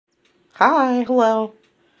Hi, hello.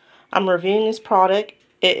 I'm reviewing this product.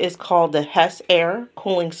 It is called the Hessaire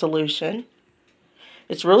Cooling Solution.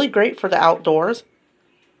 It's really great for the outdoors,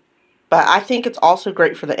 but I think it's also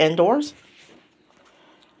great for the indoors.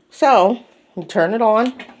 So, you turn it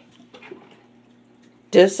on.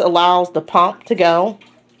 This allows the pump to go.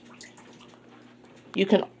 You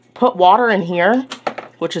can put water in here,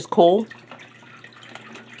 which is cool.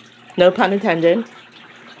 No pun intended.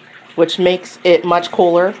 Which makes it much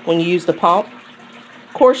cooler when you use the pump.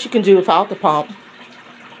 Of course, you can do without the pump.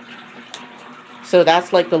 So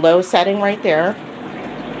that's like the low setting right there.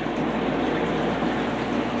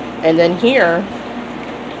 And then here,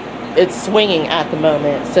 it's swinging at the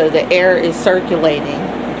moment. So the air is circulating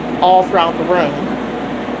all throughout the room.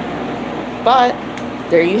 But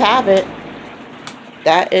there you have it.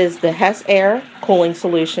 That is the Hessaire Cooling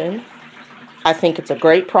Solution. I think it's a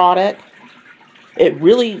great product. It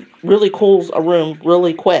really cools a room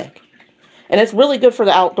really quick. And it's really good for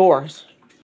the outdoors.